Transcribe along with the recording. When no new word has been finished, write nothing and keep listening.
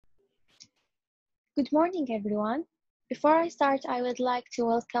Good morning, everyone. Before I start, I would like to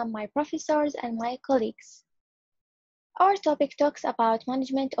welcome my professors and my colleagues. Our topic talks about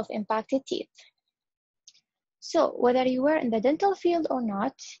management of impacted teeth. So, whether you were in the dental field or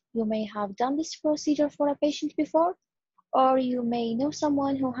not, you may have done this procedure for a patient before, or you may know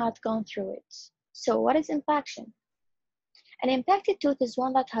someone who had gone through it. So, what is impaction? An impacted tooth is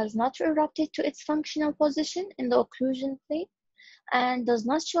one that has not erupted to its functional position in the occlusion plane and does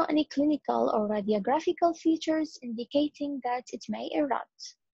not show any clinical or radiographical features indicating that it may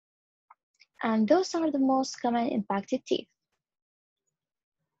erupt. And those are the most common impacted teeth.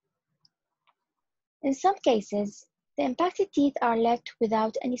 In some cases, the impacted teeth are left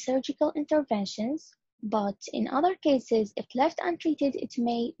without any surgical interventions, but in other cases, if left untreated, it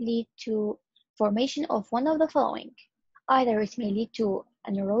may lead to formation of one of the following. Either it may lead to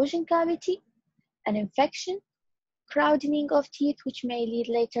an erosion cavity, an infection, crowding of teeth, which may lead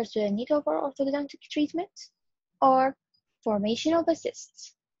later to the need of orthodontic treatment, or formation of a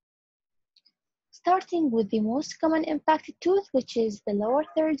cyst. Starting with the most common impacted tooth, which is the lower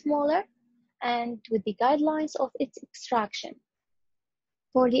third molar, and with the guidelines of its extraction.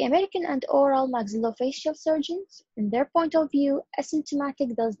 For the American and oral maxillofacial surgeons, in their point of view,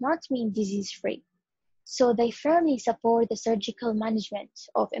 asymptomatic does not mean disease-free. So they firmly support the surgical management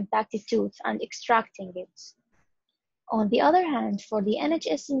of impacted tooth and extracting it. On the other hand, for the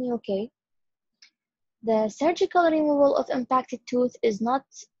NHS in UK, the surgical removal of impacted tooth is not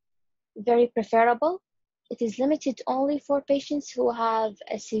very preferable. It is limited only for patients who have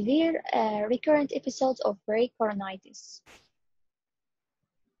a severe recurrent episodes of pericoronitis.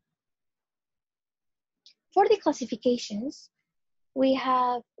 For the classifications, we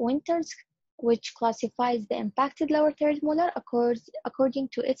have Winters, which classifies the impacted lower third molar according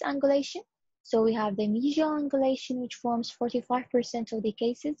to its angulation. So we have the mesial angulation, which forms 45% of the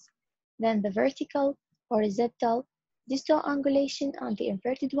cases, then the vertical, horizontal, distal angulation, and the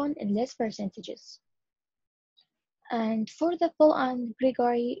inverted one in less percentages. And for the Paul and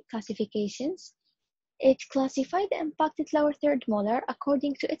Gregory classifications, it classified the impacted lower third molar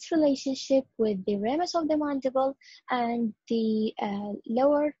according to its relationship with the ramus of the mandible and the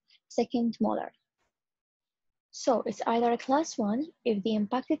lower second molar. So it's either a class 1 if the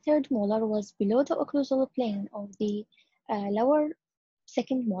impacted third molar was below the occlusal plane of the lower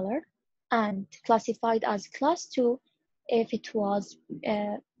second molar, and classified as class 2 if it was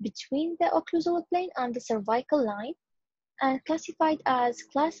between the occlusal plane and the cervical line, and classified as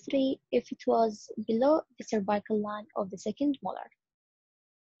class 3 if it was below the cervical line of the second molar.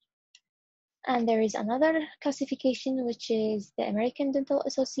 And there is another classification, which is the American Dental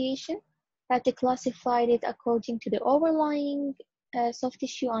Association, that they classified it according to the overlying soft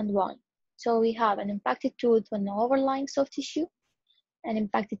tissue and bone. So we have an impacted tooth with no overlying soft tissue, an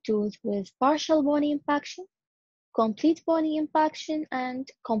impacted tooth with partial bony impaction, complete bony impaction, and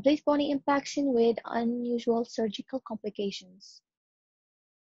complete bony impaction with unusual surgical complications.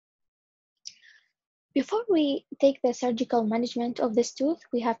 Before we take the surgical management of this tooth,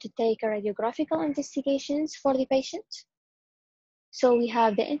 we have to take a radiographical investigations for the patient. So we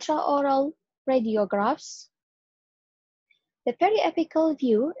have the intraoral radiographs. The periapical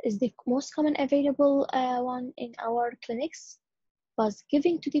view is the most common available one in our clinics, but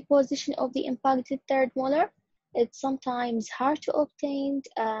given to the position of the impacted third molar, it's sometimes hard to obtain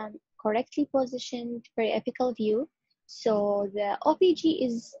correctly positioned periapical view, so the OPG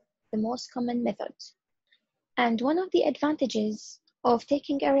is the most common method. And one of the advantages of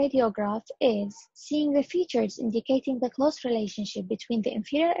taking a radiograph is seeing the features indicating the close relationship between the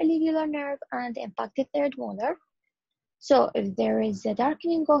inferior alveolar nerve and the impacted third molar. So if there is a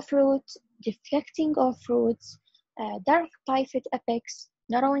darkening of roots, deflecting of roots, dark pivot apex,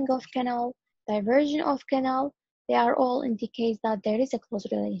 narrowing of canal, diversion of canal, they are all indicates that there is a close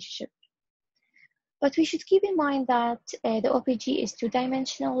relationship. But we should keep in mind that the OPG is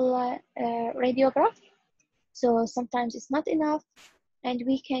two-dimensional radiograph, so sometimes it's not enough, and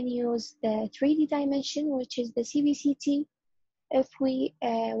we can use the 3D dimension, which is the CBCT, if we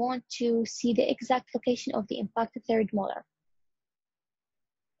want to see the exact location of the impacted third molar.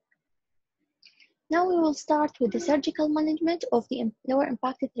 Now we will start with the surgical management of the lower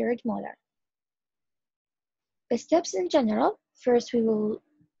impacted third molar. The steps in general: first we will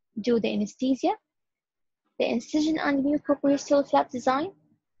do the anesthesia, the incision and mucoperiosteal flap design,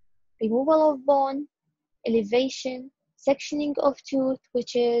 removal of bone, elevation, sectioning of tooth,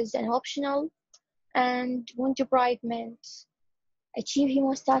 which is an optional, and wound debridement, achieve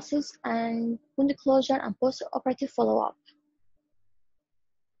hemostasis, and wound closure and post-operative follow-up.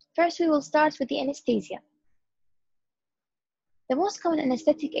 First, we will start with the anesthesia. The most common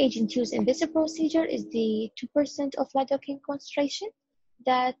anesthetic agent used in this procedure is the 2% of lidocaine concentration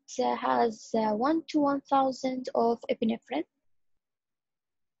that has 1 to 1000 of epinephrine.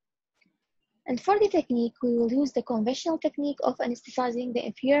 And for the technique, we will use the conventional technique of anesthetizing the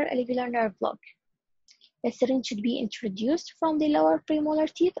inferior alveolar nerve block. The syringe should be introduced from the lower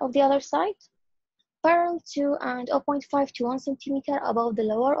premolar teeth of the other side, parallel to and 0.5 to 1 centimeter above the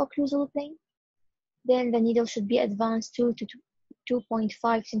lower occlusal plane. Then the needle should be advanced 2 to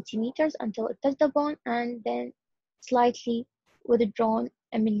 2.5 centimeters until it touches the bone, and then slightly withdrawn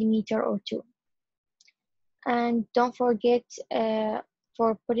a millimeter or two. And don't forget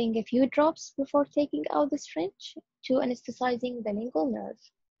for putting a few drops before taking out the syringe to anesthetizing the lingual nerve.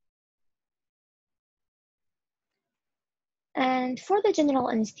 And for the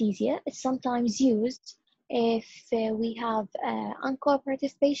general anesthesia, it's sometimes used if we have an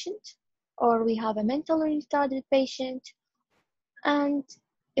uncooperative patient, or we have a mentally retarded patient, and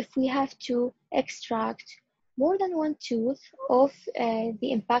if we have to extract more than one tooth of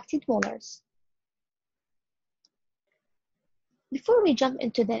the impacted molars. Before we jump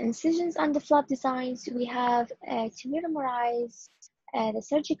into the incisions and the flap designs, we have to memorize the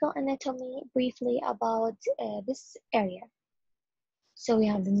surgical anatomy briefly about this area. So we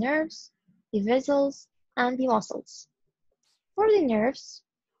have the nerves, the vessels, and the muscles. For the nerves,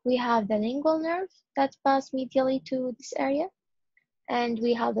 we have the lingual nerve that passes medially to this area, and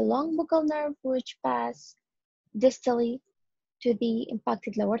we have the long buccal nerve which passes distally to the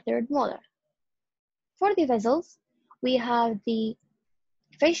impacted lower third molar. For the vessels, we have the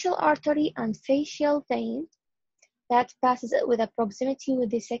facial artery and facial vein that passes with a proximity with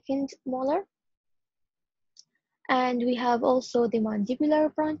the second molar. And we have also the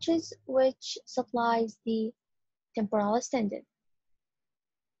mandibular branches, which supplies the temporalis tendon.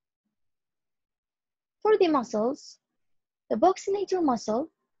 For the muscles, the buccinator muscle,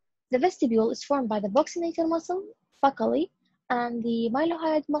 the vestibule is formed by the buccinator muscle buccally and the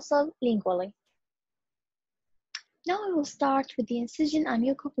mylohyoid muscle lingually. Now we will start with the incision and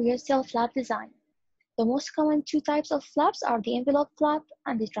mucopolysal flap design. The most common two types of flaps are the envelope flap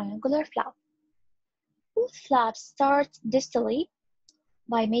and the triangular flap. Both flaps start distally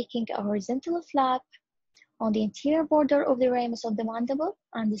by making a horizontal flap on the anterior border of the ramus of the mandible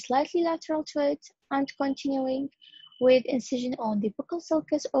and slightly lateral to it, and continuing with incision on the buccal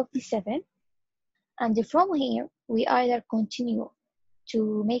sulcus of the 7. And from here, we either continue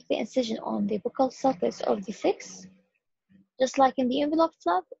to make the incision on the buccal sulcus of the 6, just like in the envelope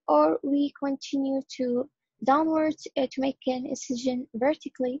flap, or we continue to downwards to make an incision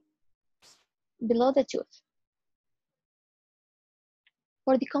vertically below the tooth.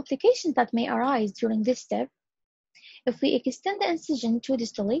 For the complications that may arise during this step, if we extend the incision too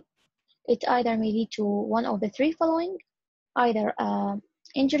distally, it either may lead to one of the three following: either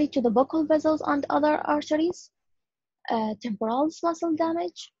injury to the buccal vessels and other arteries, temporalis muscle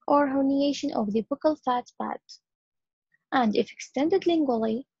damage, or herniation of the buccal fat pad. And if extended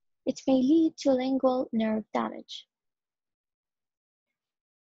lingually, it may lead to lingual nerve damage.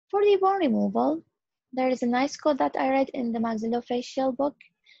 For the bone removal, there is a nice quote that I read in the maxillofacial book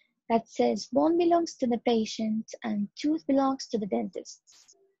that says, "Bone belongs to the patient and tooth belongs to the dentist."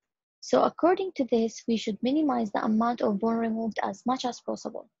 So according to this, we should minimize the amount of bone removed as much as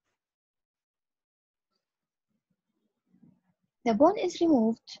possible. The bone is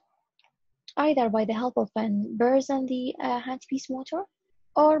removed either by the help of an burrs and the handpiece motor,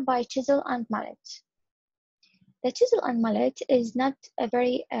 or by chisel and mallet. The chisel and mallet is not a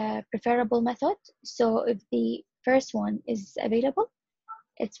very preferable method, so if the first one is available,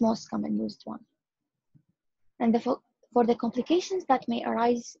 it's most common used one. And for the complications that may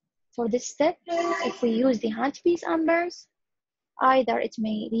arise for this step, if we use the handpiece and burrs, either it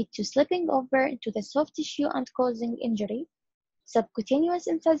may lead to slipping of burr into the soft tissue and causing injury, subcutaneous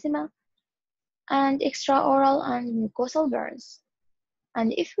emphysema, and extraoral and mucosal burns.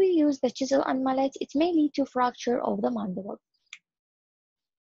 And if we use the chisel and mallet, it may lead to fracture of the mandible.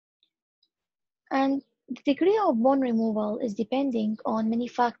 And the degree of bone removal is depending on many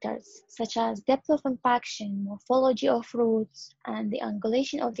factors, such as depth of impaction, morphology of roots, and the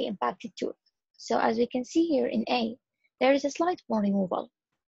angulation of the impacted tooth. So as we can see here in A, there is a slight bone removal.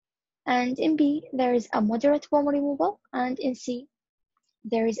 And in B, there is a moderate bone removal. And in C,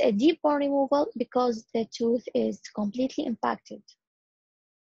 there is a deep bone removal because the tooth is completely impacted.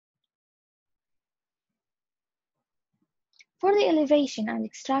 For the elevation and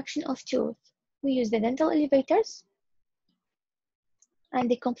extraction of tooth, we use the dental elevators. And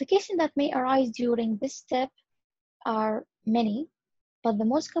the complications that may arise during this step are many, but the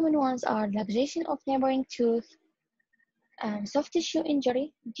most common ones are luxation of neighboring tooth, soft tissue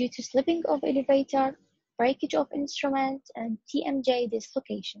injury due to slipping of elevator, breakage of instrument, and TMJ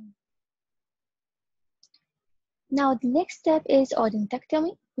dislocation. Now the next step is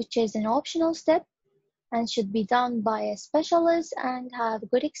odontectomy, which is an optional step and should be done by a specialist and have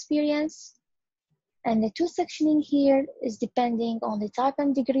good experience. And the tooth sectioning here is depending on the type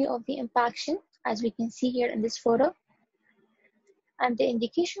and degree of the impaction, as we can see here in this photo. And the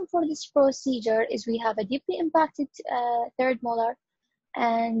indication for this procedure is we have a deeply impacted third molar,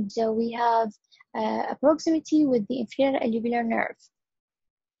 and we have a proximity with the inferior alveolar nerve.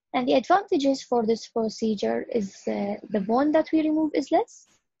 And the advantages for this procedure is the bone that we remove is less,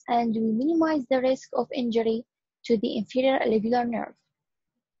 and we minimize the risk of injury to the inferior alveolar nerve.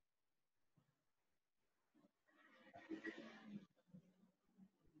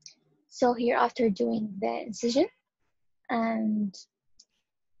 So here, after doing the incision and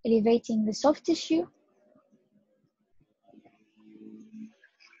elevating the soft tissue,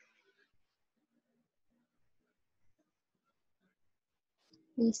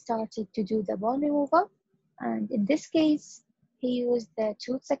 we started to do the bone removal. And in this case, he used the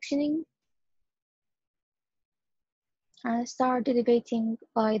tooth sectioning and started elevating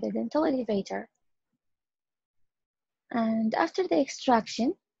by the dental elevator. And after the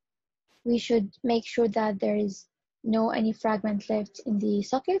extraction, we should make sure that there is no any fragment left in the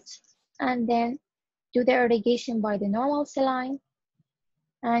socket, and then do the irrigation by the normal saline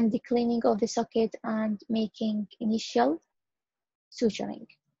and the cleaning of the socket and making initial suturing.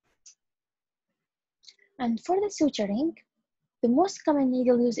 And for the suturing, the most common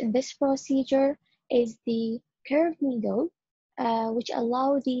needle used in this procedure is the curved needle, which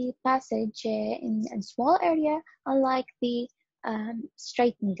allow the passage in a small area, unlike the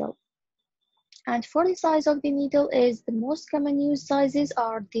straight needle. And for the size of the needle is the most common used sizes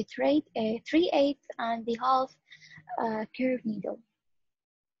are the 3/8 and the half curved needle.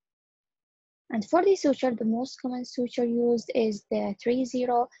 And for the suture, the most common suture used is the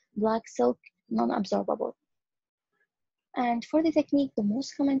 3/0 black silk non-absorbable. And for the technique, the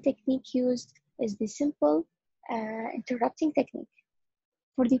most common technique used is the simple interrupting technique.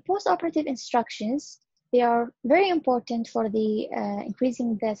 For the post-operative instructions, they are very important for the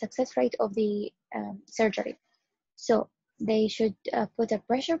increasing the success rate of the surgery. So they should put a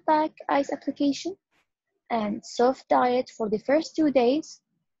pressure pack ice application and soft diet for the first 2 days.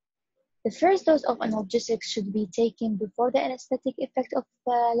 The first dose of analgesics should be taken before the anesthetic effect of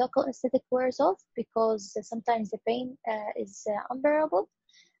local anesthetic wears off, because sometimes the pain is unbearable.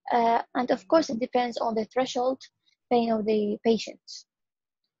 And of course, it depends on the threshold pain of the patient.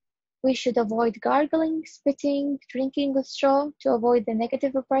 We should avoid gargling, spitting, drinking with straw to avoid the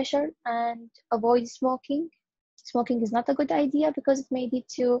negative pressure, and avoid smoking. Smoking is not a good idea because it may lead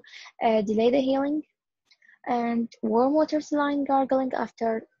to delay the healing. And warm water saline gargling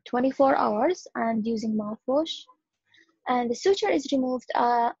after 24 hours and using mouthwash. And the suture is removed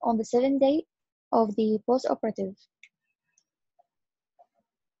on the 7th day of the post-operative.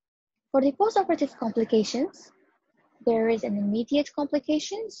 For the post-operative complications, there is an immediate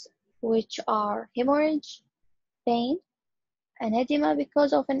complications, which are hemorrhage, pain, an edema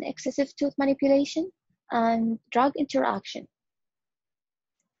because of an excessive tooth manipulation, and drug interaction.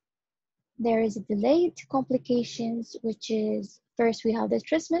 There is a delayed complications, which is first we have the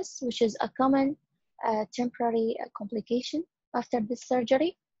trismus, which is a common temporary complication after this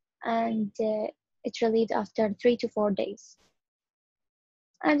surgery, and it's relieved after 3 to 4 days.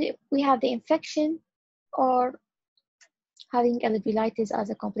 And we have the infection or having alveolitis as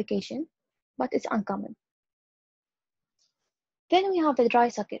a complication, but it's uncommon. Then we have the dry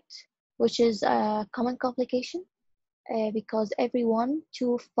socket, which is a common complication because every 1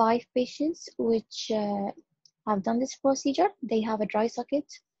 to 5 patients which have done this procedure, they have a dry socket,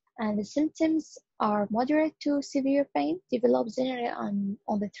 and the symptoms are moderate to severe pain, develops generally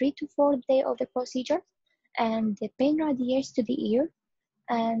on the 3 to 4th day of the procedure, and the pain radiates to the ear.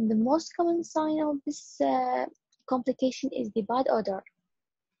 And the most common sign of this complication is the bad odor.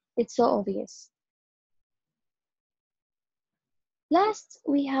 It's so obvious. Last,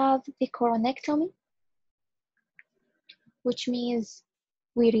 we have the coronectomy, which means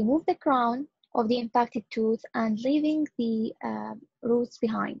we remove the crown of the impacted tooth and leaving the roots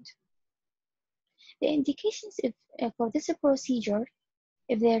behind. The indications for this procedure,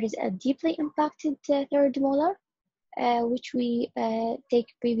 if there is a deeply impacted third molar, which we take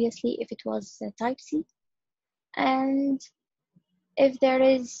previously if it was type C, and if there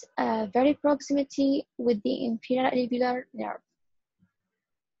is a very proximity with the inferior alveolar nerve.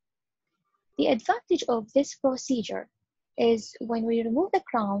 The advantage of this procedure is when we remove the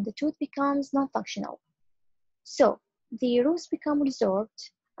crown, the tooth becomes non-functional. So the roots become resorbed,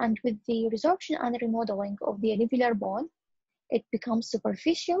 and with the resorption and remodeling of the alveolar bone, it becomes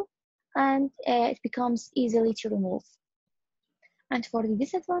superficial and it becomes easily to remove. And for the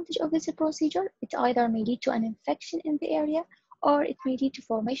disadvantage of this procedure, it either may lead to an infection in the area or it may lead to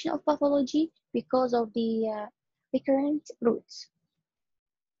formation of pathology because of the recurrent roots.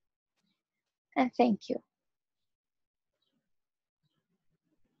 And thank you.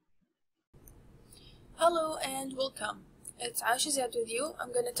 Hello and welcome. It's Aisha Ziad with you.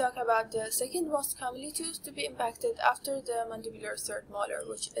 I'm going to talk about the second most commonly tooth to be impacted after the mandibular third molar,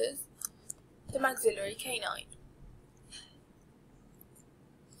 which is the maxillary canine.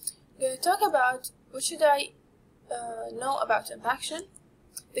 I'm going to talk about what should I know about impaction,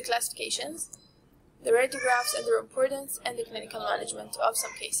 the classifications, the radiographs and their importance, and the clinical management of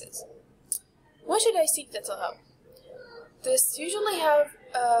some cases. When should I seek dental help? This usually have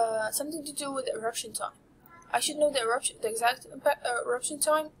something to do with the eruption time. I should know the exact eruption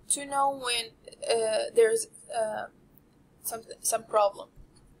time to know when there's some problem.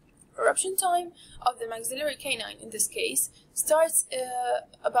 Eruption time of the maxillary canine in this case starts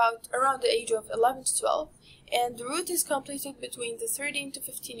about around the age of 11 to 12, and the root is completed between the 13 to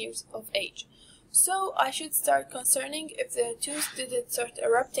 15 years of age. So I should start concerning if the tooth didn't start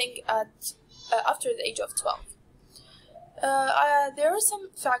erupting at after the age of 12. There are some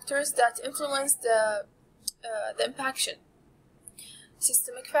factors that influence the impaction.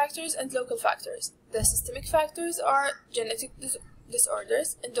 Systemic factors and local factors. The systemic factors are genetic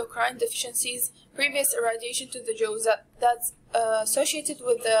disorders, endocrine deficiencies, previous irradiation to the jaws that's associated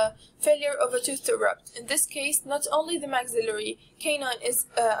with the failure of a tooth to erupt. In this case, not only the maxillary canine is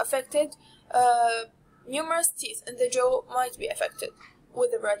affected, numerous teeth in the jaw might be affected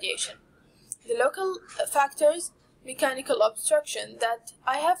with the radiation. The local factors, mechanical obstruction, that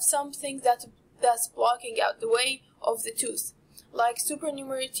I have something that's blocking out the way of the tooth, like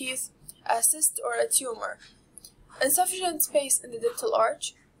supernumerary teeth, a cyst or a tumor. Insufficient space in the dental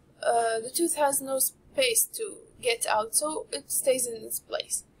arch, the tooth has no space to get out, so it stays in its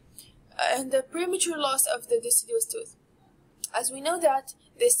place. And the premature loss of the deciduous tooth. As we know that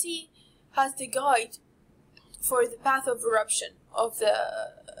the C has the guide for the path of eruption of the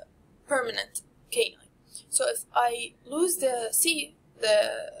permanent canine. So if I lose the C,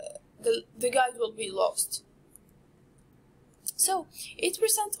 the guide will be lost. So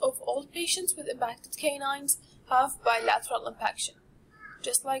 8% of all patients with impacted canines have bilateral impaction,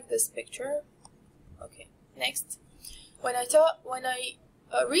 just like this picture. Okay, next. When I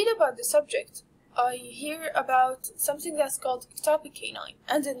read about the subject, I hear about something that's called ectopic canine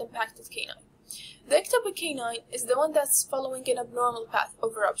and an impacted canine. The ectopic canine is the one that's following an abnormal path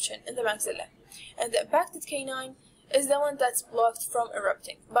of eruption in the maxilla, and the impacted canine is the one that's blocked from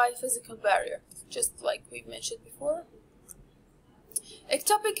erupting by a physical barrier, just like we've mentioned before.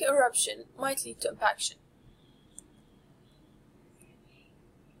 Ectopic eruption might lead to impaction.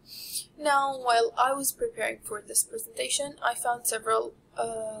 Now, while I was preparing for this presentation, I found several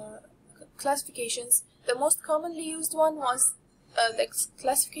classifications. The most commonly used one was the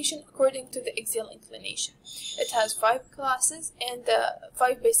classification according to the axial inclination. It has 5 classes and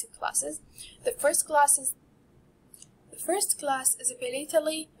 5 basic classes. The first class is a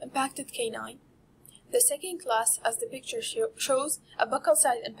palatally impacted canine. The second class, as the picture shows, a buccal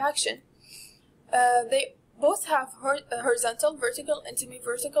side impaction. They both have horizontal, vertical, and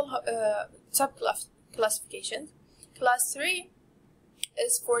semi-vertical sub-classifications. Class 3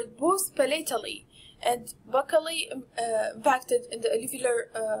 is for both palatally and buccally impacted in the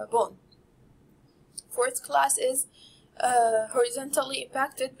alveolar bone. Fourth class is horizontally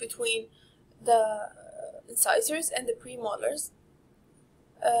impacted between the incisors and the premolars.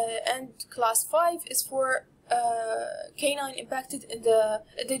 And class 5 is for canine impacted in the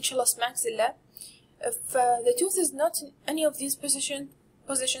edentulous maxilla. If the tooth is not in any of these positions,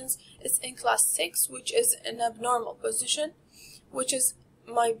 it's in class 6, which is an abnormal position, which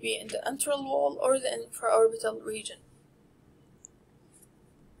might be in the antral wall or the infraorbital region.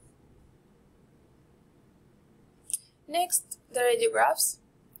 Next, the radiographs.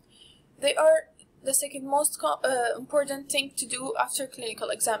 They are the second most important thing to do after clinical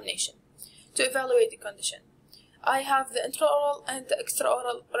examination to evaluate the condition. I have the intraoral and the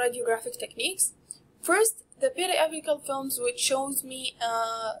extraoral radiographic techniques. First, the periapical films, which shows me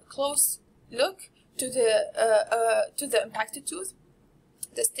a close look to the impacted tooth,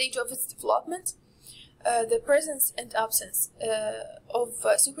 the stage of its development, the presence and absence of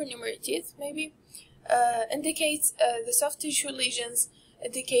supernumerary teeth, maybe, indicates the soft tissue lesions,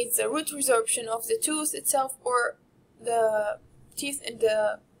 indicates the root resorption of the tooth itself or the teeth in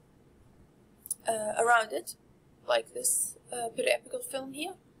the around it. like this periapical film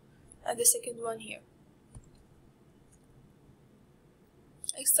here, and the second one here.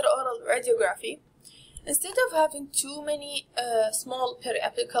 Extraoral radiography. Instead of having too many small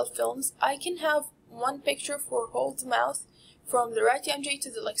periapical films, I can have one picture for whole mouth from the right TMJ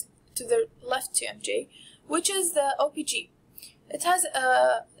to the left TMJ, which is the OPG. It has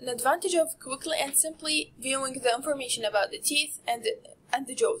an advantage of quickly and simply viewing the information about the teeth and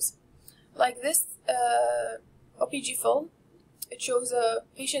the jaws. Like this OPG film, it shows a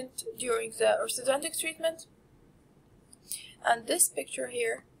patient during the orthodontic treatment, and this picture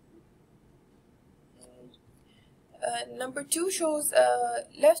here, number 2 shows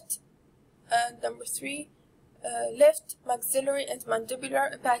left, and number 3 left maxillary and mandibular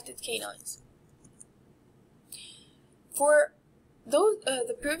impacted canines. For those,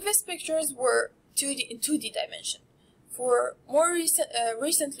 the previous pictures were 2D in 2D dimension. For more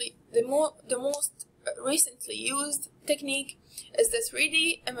recently, the most recently used technique is the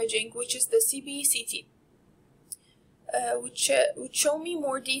 3D imaging, which is the CBCT, which would show me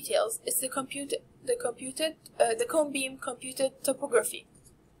more details. It's the cone beam computed topography,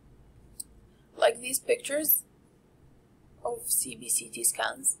 like these pictures of CBCT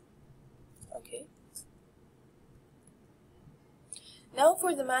scans. Okay. Now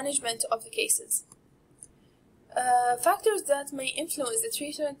for the management of the cases. Factors that may influence the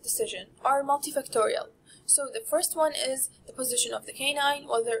treatment decision are multifactorial. So the first one is the position of the canine,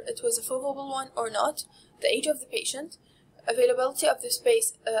 whether it was a foveable one or not, the age of the patient, availability of the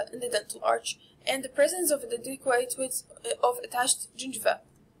space in the dental arch, and the presence of the adequate width of attached gingiva.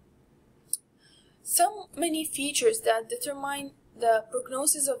 So many features that determine the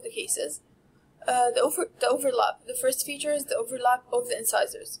prognosis of the cases. The overlap. The first feature is the overlap of the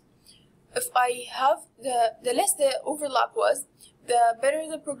incisors. If I have the less the overlap was, the better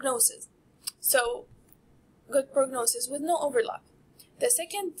the prognosis. So, good prognosis with no overlap. The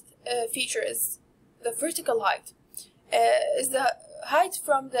second feature is the vertical height. Is the height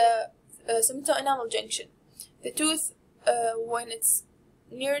from the cemento-enamel junction. The tooth, when it's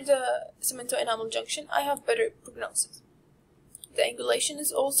near the cemento-enamel junction, I have better prognosis. The angulation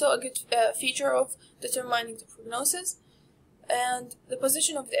is also a good feature of determining the prognosis. And the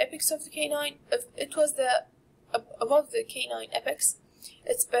position of the apex of the canine, if it was above the canine apex,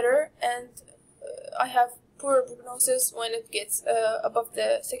 it's better, and I have poorer prognosis when it gets above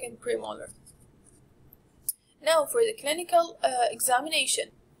the second premolar. Now for the clinical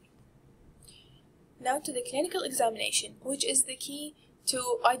examination. Now to the clinical examination, which is the key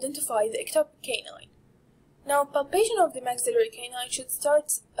to identify the ectopic canine. Now, palpation of the maxillary canine should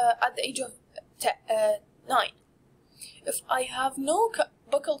start at the age of 9. If I have no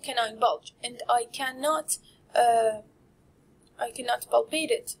buccal canine bulge and I cannot palpate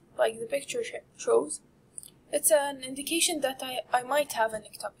it like the picture shows, it's an indication that I might have an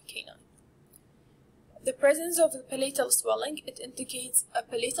ectopic canine. The presence of the palatal swelling, it indicates a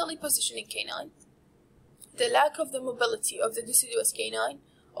palatally positioning canine. The lack of the mobility of the deciduous canine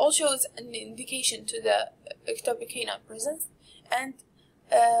all shows an indication to the ectopic canine presence, and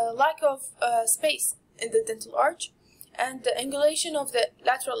lack of space in the dental arch, and the angulation of the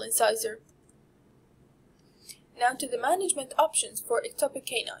lateral incisor. Now to the management options for ectopic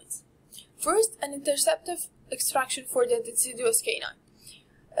canines. First, an interceptive extraction for the deciduous canine.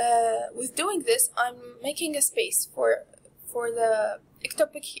 With doing this, I'm making a space for the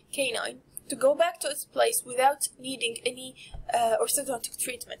ectopic canine to go back to its place without needing any orthodontic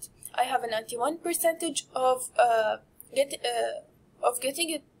treatment. I have a 91% of getting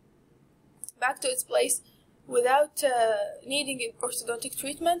it back to its place without needing orthodontic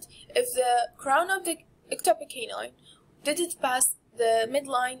treatment if the crown of the ectopic canine didn't pass the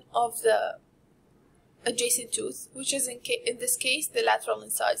midline of the adjacent tooth, which is in this case the lateral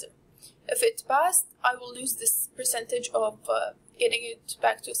incisor. If it passed, I will lose this percentage of getting it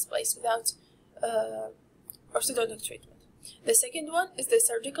back to its place without orthodontic treatment. The second one is the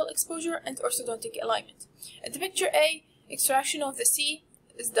surgical exposure and orthodontic alignment. In the picture A, extraction of the C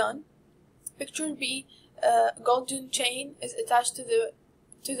is done. Picture B, golden chain is attached to the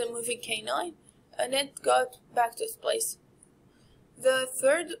moving canine, and it got back to its place. The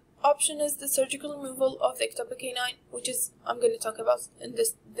third option is the surgical removal of the ectopic canine, which is I'm going to talk about in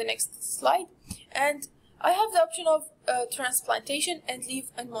the next slide. And I have the option of transplantation and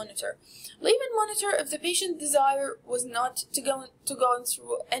leave and monitor. Leave and monitor if the patient desire was not to go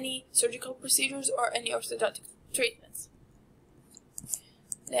through any surgical procedures or any orthodontic treatments.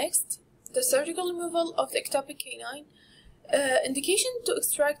 Next, the surgical removal of the ectopic canine. Indication to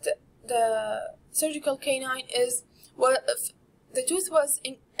extract the surgical canine is if the tooth was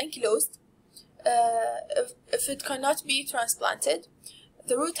enclosed, if it cannot be transplanted.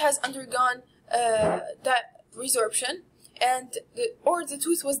 The root has undergone that resorption, and or the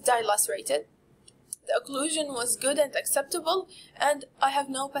tooth was dilacerated. The occlusion was good and acceptable, and I have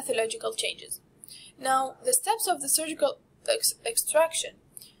no pathological changes. Now, the steps of the surgical extraction.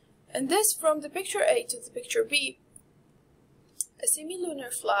 And this, from the picture A to the picture B, a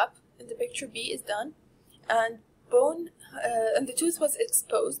semilunar flap in the picture B is done, and bone and the tooth was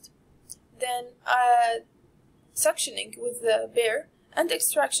exposed. Then suctioning with the bare, and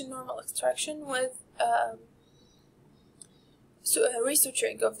extraction, normal extraction with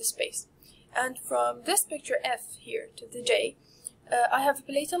resuturing of the space. And from this picture F here to the J, I have a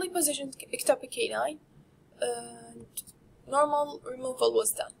palatally positioned ectopic canine, and normal removal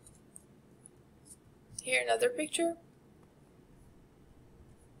was done. Here another picture.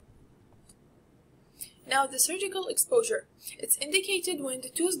 Now the surgical exposure. It's indicated when the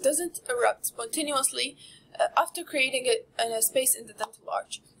tooth doesn't erupt spontaneously after creating a space in the dental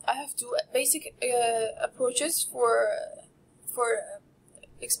arch. I have two basic approaches for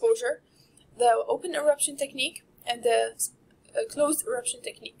exposure: the open eruption technique and the closed eruption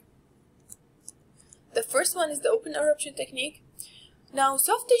technique. The first one is the open eruption technique. Now,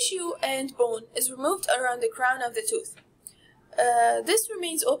 soft tissue and bone is removed around the crown of the tooth. This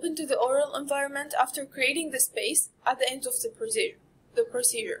remains open to the oral environment after creating the space at the end of the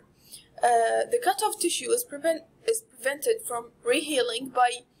procedure. The cut-off tissue is prevented from rehealing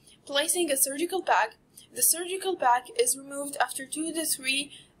by placing a surgical bag. The surgical bag is removed after 2 to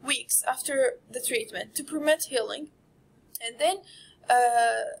 3 weeks after the treatment to permit healing, and then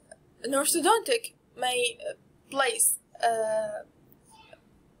an orthodontic may place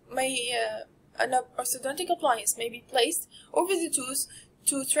an orthodontic appliance may be placed over the tooth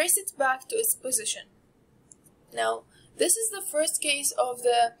to trace it back to its position. Now, this is the first case of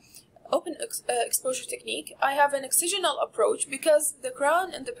the open exposure technique. I have an excisional approach because the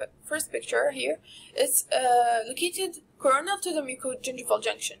crown in the first picture here is located coronal to the mucogingival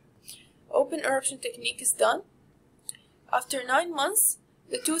junction. Open eruption technique is done. After 9 months,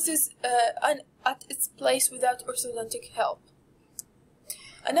 the tooth is at its place without orthodontic help.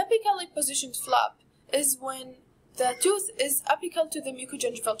 An apically positioned flap is when the tooth is apical to the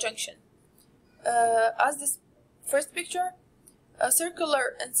mucogingival junction. As this first picture, a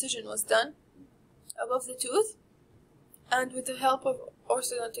circular incision was done above the tooth, and with the help of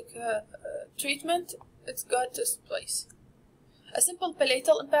orthodontic treatment, it's got this place. A simple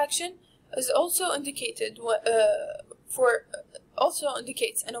palatal impaction is also indicated also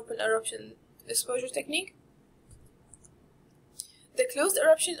indicates an open eruption exposure technique. The closed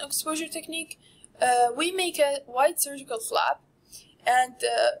eruption exposure technique, we make a wide surgical flap, and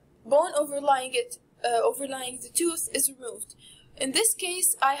bone overlying the tooth is removed. In this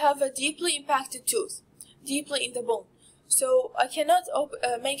case, I have a deeply impacted tooth, deeply in the bone, so I cannot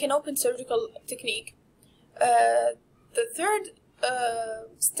make an open surgical technique. The third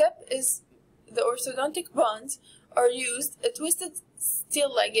step is the orthodontic bonds are used. A twisted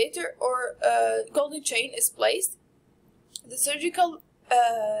steel ligator or golden chain is placed. The surgical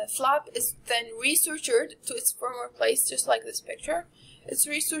flap is then resutured to its former place, just like this picture. It's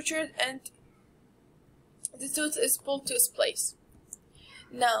resutured and the tooth is pulled to its place.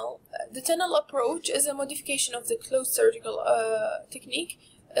 Now, the tunnel approach is a modification of the closed surgical technique.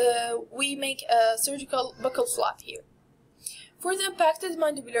 We make a surgical buccal flap here. For the impacted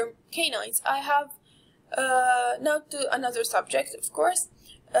mandibular canines, I have now to another subject, of course.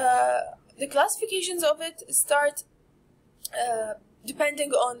 The classifications of it start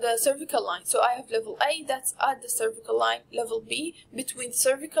depending on the cervical line. So I have level A, that's at the cervical line, level B, between the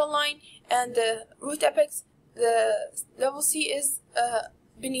cervical line and the root apex. The level C is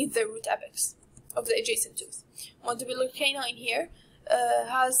beneath the root apex of the adjacent tooth. Mandibular canine here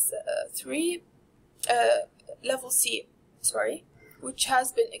has level C, which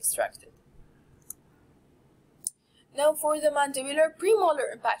has been extracted. Now for the mandibular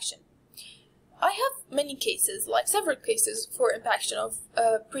premolar impaction. I have many cases, like several cases for impaction of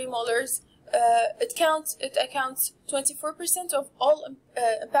premolars. It accounts 24% of all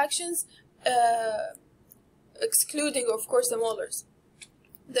impactions, excluding, of course, the molars.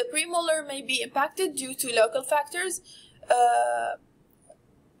 The premolar may be impacted due to local factors,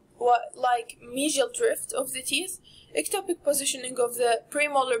 like mesial drift of the teeth, ectopic positioning of the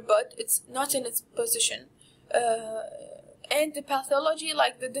premolar bud, it's not in its position, and the pathology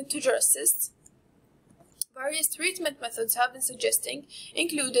like the dentagerous cysts. Various treatment methods have been suggesting,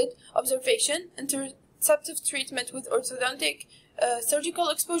 included observation, interceptive treatment with orthodontic, surgical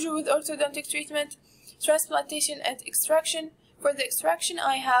exposure with orthodontic treatment, transplantation and extraction. For the extraction,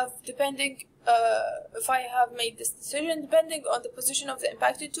 I have, depending if I have made this decision depending on the position of the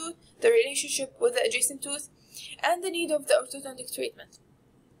impacted tooth, the relationship with the adjacent tooth, and the need of the orthodontic treatment.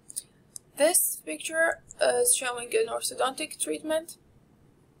 This picture is showing an orthodontic treatment,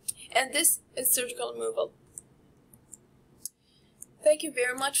 and this is surgical removal. Thank you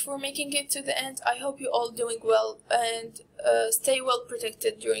very much for making it to the end. I hope you all doing well and stay well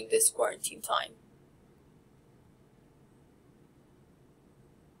protected during this quarantine time.